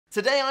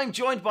Today I'm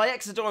joined by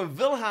Exodore and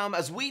Wilhelm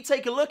as we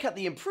take a look at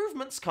the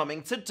improvements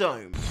coming to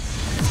Dome.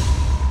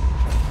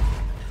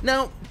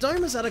 Now,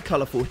 Dome has had a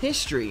colourful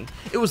history.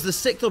 It was the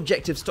 6th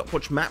objective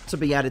stopwatch map to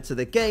be added to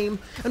the game,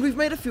 and we've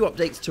made a few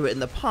updates to it in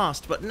the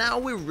past, but now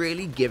we're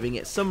really giving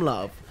it some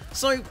love.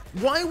 So,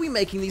 why are we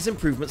making these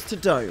improvements to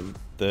Dome?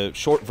 The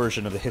short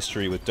version of the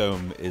history with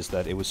Dome is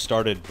that it was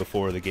started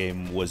before the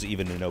game was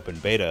even in open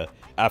beta.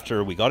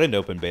 After we got into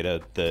open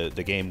beta,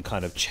 the game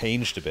kind of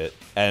changed a bit,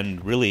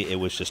 and really it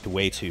was just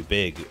way too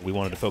big. We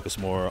wanted to focus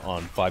more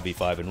on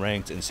 5v5 and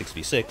ranked and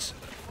 6v6,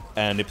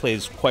 and it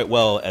plays quite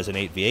well as an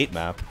 8v8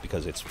 map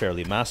because it's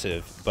fairly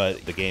massive,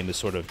 but the game is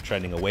sort of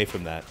trending away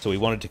from that. So we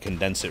wanted to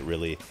condense it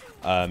really,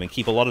 and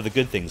keep a lot of the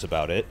good things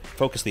about it,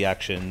 focus the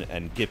action,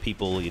 and give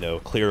people,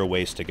 clearer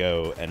ways to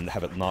go and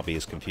have it not be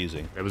as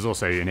confusing. There was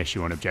also an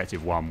issue on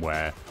Objective 1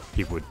 where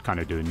people would kind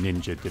of do a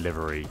ninja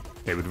delivery.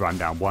 They would run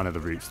down one of the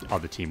routes the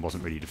other team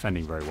wasn't really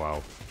defending very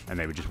well, and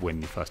they would just win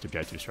the first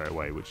objective straight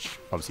away, which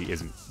obviously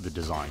isn't the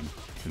design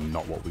and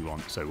not what we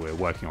want. So we're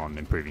working on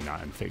improving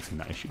that and fixing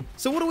that issue.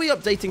 So what are we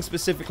updating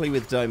specifically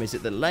with Dome? Is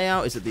it the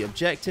layout? Is it the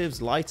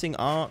objectives, lighting,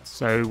 art?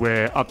 So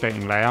we're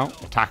updating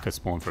layout. Attacker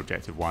spawn for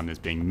Objective 1 is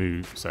being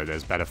moved, so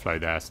there's better flow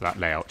there, so that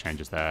layout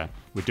changes there.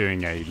 We're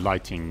doing a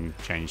lighting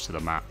change to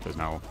the map. There's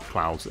now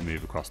clouds that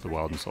move across the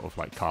world and sort of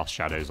like cast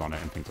shadows on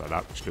it and things like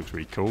that, which looks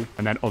really cool.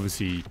 And then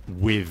obviously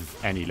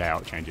with any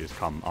layout changes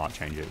come art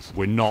changes.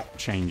 We're not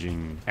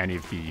changing any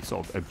of the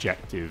sort of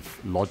objective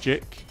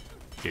logic.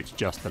 It's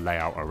just the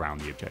layout around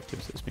the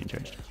objectives that's been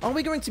changed. Are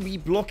we going to be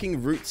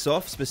blocking routes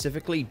off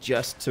specifically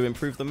just to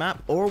improve the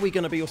map, or are we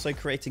going to be also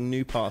creating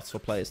new paths for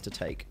players to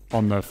take?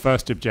 On the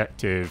first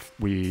objective,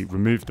 we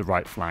removed the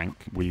right flank,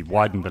 we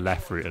widened the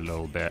left route a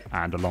little bit,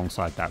 and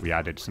alongside that we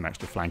added some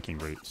extra flanking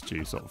routes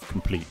to sort of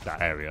complete that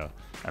area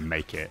and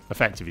make it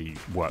effectively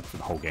work for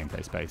the whole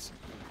gameplay space.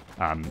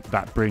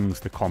 That brings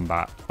the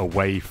combat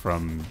away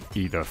from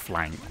either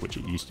flank, which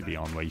it used to be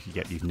on, where you could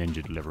get these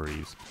ninja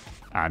deliveries,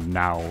 and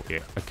now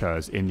it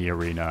occurs in the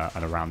arena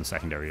and around the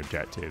secondary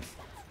objective.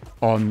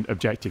 On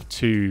Objective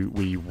 2,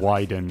 we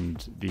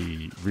widened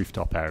the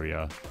rooftop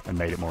area and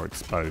made it more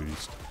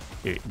exposed.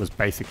 It was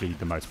basically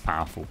the most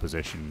powerful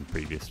position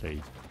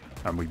previously,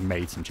 and we've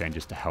made some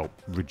changes to help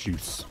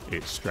reduce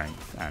its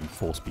strength and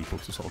force people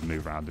to sort of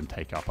move around and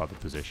take up other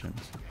positions.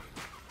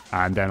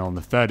 And then on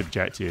the third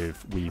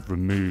objective, we've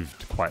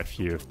removed quite a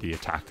few of the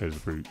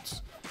attackers'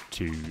 routes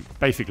to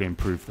basically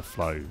improve the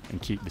flow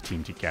and keep the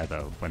team together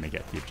when they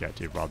get to the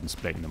objective rather than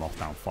splitting them off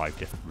down 5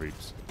 different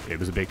routes. It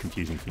was a bit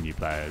confusing for new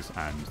players,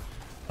 and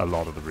a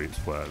lot of the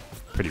routes were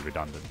pretty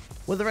redundant.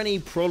 Were there any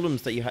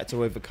problems that you had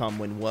to overcome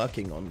when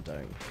working on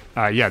Dome?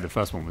 Yeah, the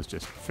first one was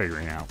just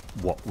figuring out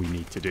what we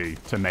need to do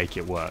to make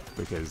it work,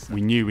 because we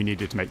knew we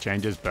needed to make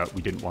changes, but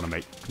we didn't want to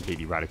make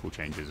completely radical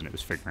changes, and it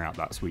was figuring out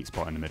that sweet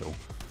spot in the middle.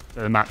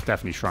 The map's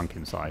definitely shrunk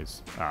in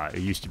size. It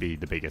used to be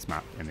the biggest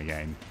map in the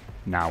game.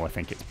 Now I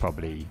think it's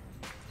probably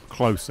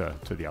closer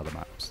to the other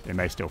maps. It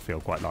may still feel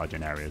quite large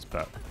in areas,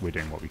 but we're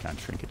doing what we can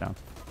to shrink it down.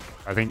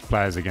 I think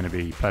players are going to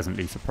be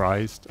pleasantly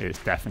surprised.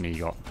 It's definitely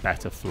got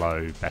better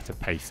flow, better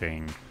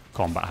pacing.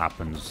 Combat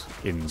happens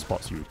in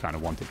spots you would kind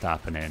of want it to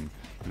happen in.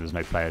 There's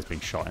no players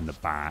being shot in the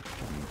back,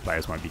 and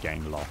players won't be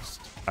getting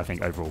lost. I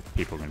think overall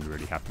people are going to be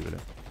really happy with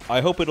it.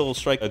 I hope it'll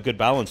strike a good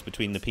balance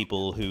between the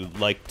people who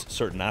liked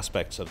certain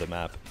aspects of the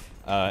map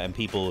and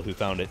people who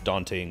found it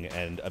daunting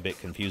and a bit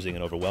confusing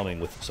and overwhelming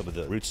with some of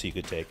the routes you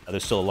could take.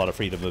 There's still a lot of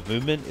freedom of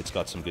movement, it's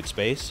got some good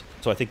space,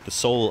 so I think the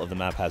soul of the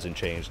map hasn't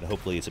changed, and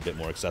hopefully it's a bit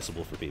more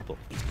accessible for people.